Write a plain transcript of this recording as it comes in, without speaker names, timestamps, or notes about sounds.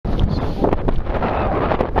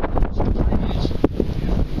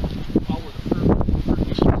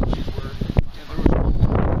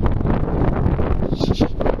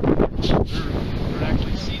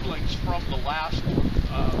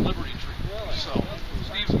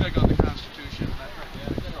Steve's big on the Constitution. And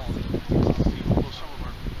that, people, some of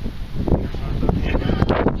our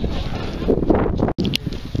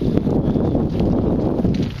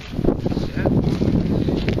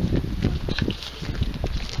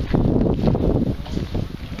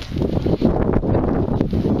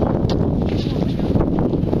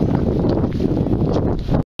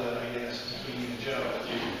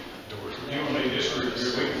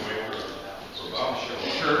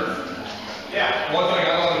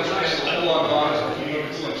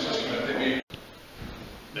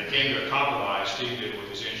Steve did with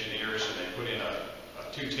his engineers, and they put in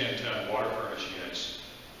two 10-ton water furnace units.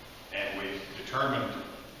 And we've determined,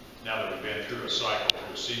 now that we've been through a cycle,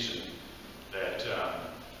 through a season, that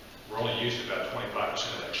we're only using about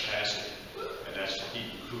 25% of that capacity, and that's to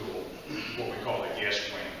heat and cool what we call the guest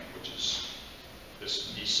wing, which is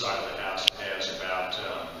this east side of the house. It has about,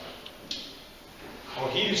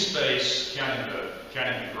 heated space, counting the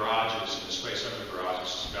garages and the space under the garages,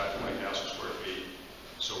 is about 20,000 square feet.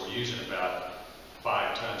 So we're using about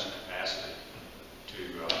 5 tons of capacity to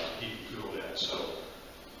heat and cool that. So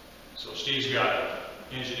Steve's got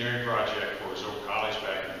an engineering project for his old college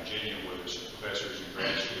back in Virginia, where there's some professors and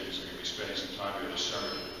grad students are going to be spending some time here this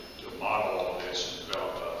summer to model all of this and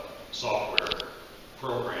develop a software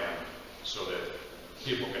program so that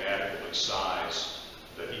people can adequately size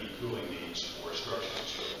the heat and cooling needs for a structure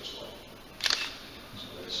construction as well. So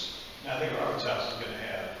that's. I think Robert's house is going to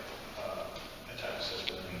have a type of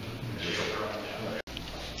system.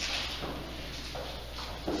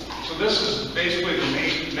 So this is basically the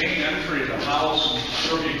main entry of the house.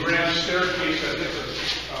 There'll be a grand staircase that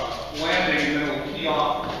hits a landing, and then it'll key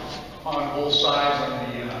off on both sides on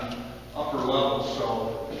the upper level.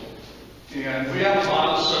 So, and we have a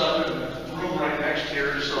model set up in the room right next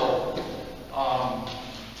here. So,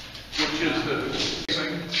 which is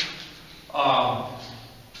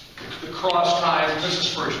the cross ties. This is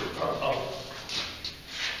for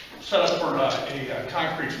set up for a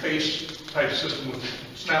concrete face type system with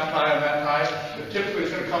snap tie on that tie. But typically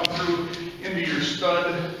it's going to come through into your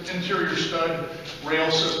interior stud rail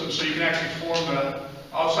system, so you can actually form the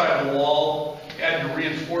outside of the wall, add your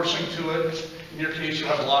reinforcing to it. In your case, you'll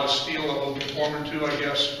have a lot of steel that will be forming to, I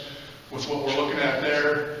guess, with what we're looking at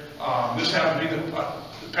there. This happens to be the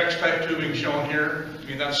PEX type tubing shown here. I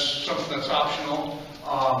mean, that's something that's optional.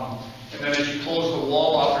 And then as you close the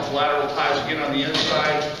wall off, there's lateral ties again on the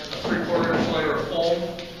inside, a 3/4 inch layer of foam.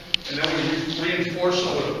 And then we reinforce it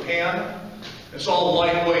with a pan. It's all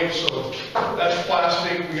lightweight, so that's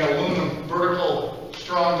plastic. We got aluminum vertical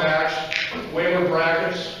strong backs, whaler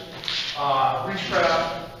brackets, reach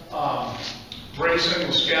trap, bracing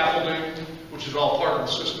with scaffolding, which is all part of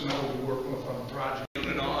the system that we'll be working with on the project.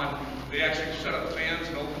 Unit on, they actually set up fans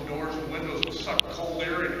and open doors and windows to suck cold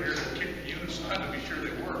air in here to kick the units on to be sure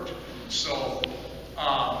they worked. So,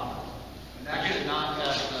 and that should not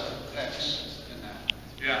have the PEX in that.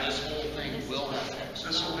 Yeah. This whole thing will have PEX.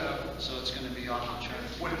 This will have. So it's going to be off the chart.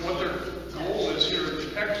 What their goal is here, the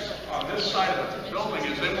PEX on this side of the building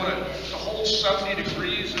is they want it to hold 70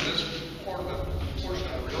 degrees in this portion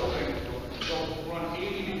of the building. They'll run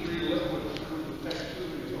 80-degree liquid through the PEX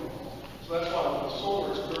tubing. So that's why with the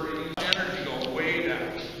solar it's very easy. Energy goes way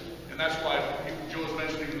down. And that's why Joe's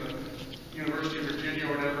mentioning the University of Virginia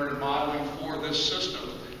or whatever and modeling for this system.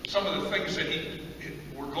 Some of the things that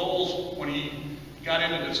were goals when he got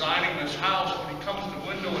into designing this house, when he comes to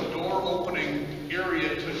window and door opening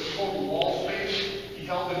area to total wall space, he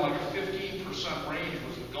held in like a 15% range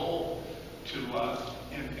was the goal to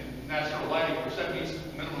in natural lighting, which that means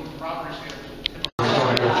minimum property standards.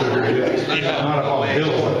 Not all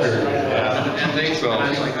hills up here. And I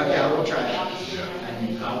was like, okay, I will try it.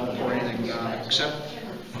 And I won't pour anything except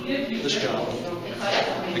this job.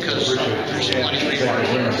 Because there's plenty of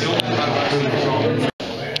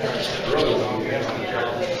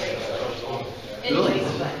Really?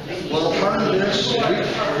 Well, part of this,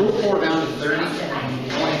 we'll pour down to 30,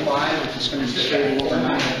 25, if it's going to be stable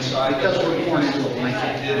overnight. Because we're pouring into a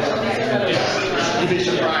blanket. You'd be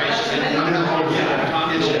surprised. In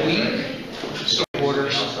a week,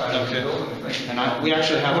 quarters. Okay. And we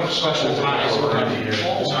actually have a special ties we're going to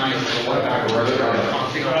design for what about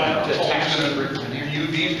concrete to attach to the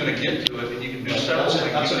UV is going to get to it, and you can do several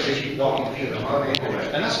things. That's what you keep walking through.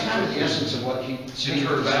 And that's kind of the essence of what he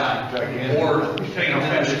Enter back, or depending on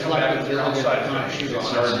how you come back to the outside shoes on.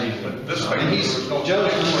 But this way,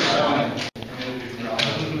 Joe's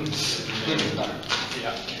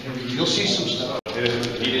You'll see some stuff.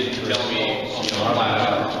 He didn't tell me, flat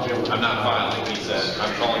out, I'm not filing. He said,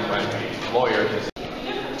 I'm calling my lawyer.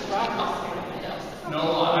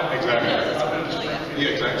 No, Exactly. Yeah,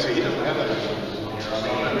 exactly. So he doesn't have that. I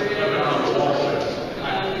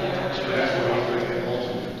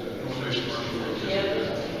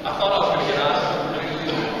thought I was going to get out of it.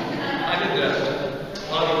 I did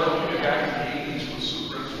a lot of work back in the 80s with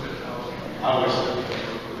Superintendent with I was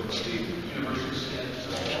with Steve, University of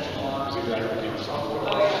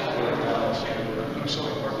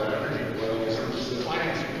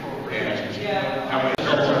financing programs.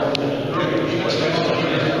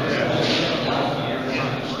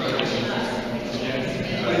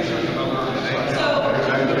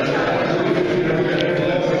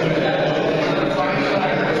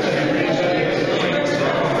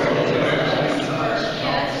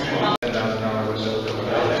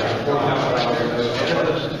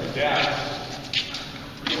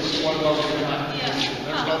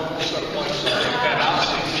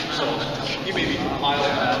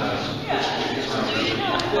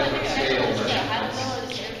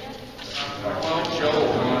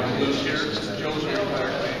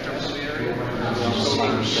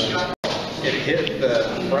 It hit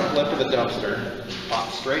the front lip of the dumpster,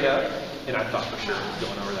 popped straight up, and I thought for sure it was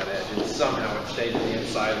going over that edge. And somehow it stayed to the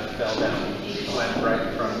inside and fell down and landed right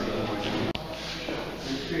in front of me.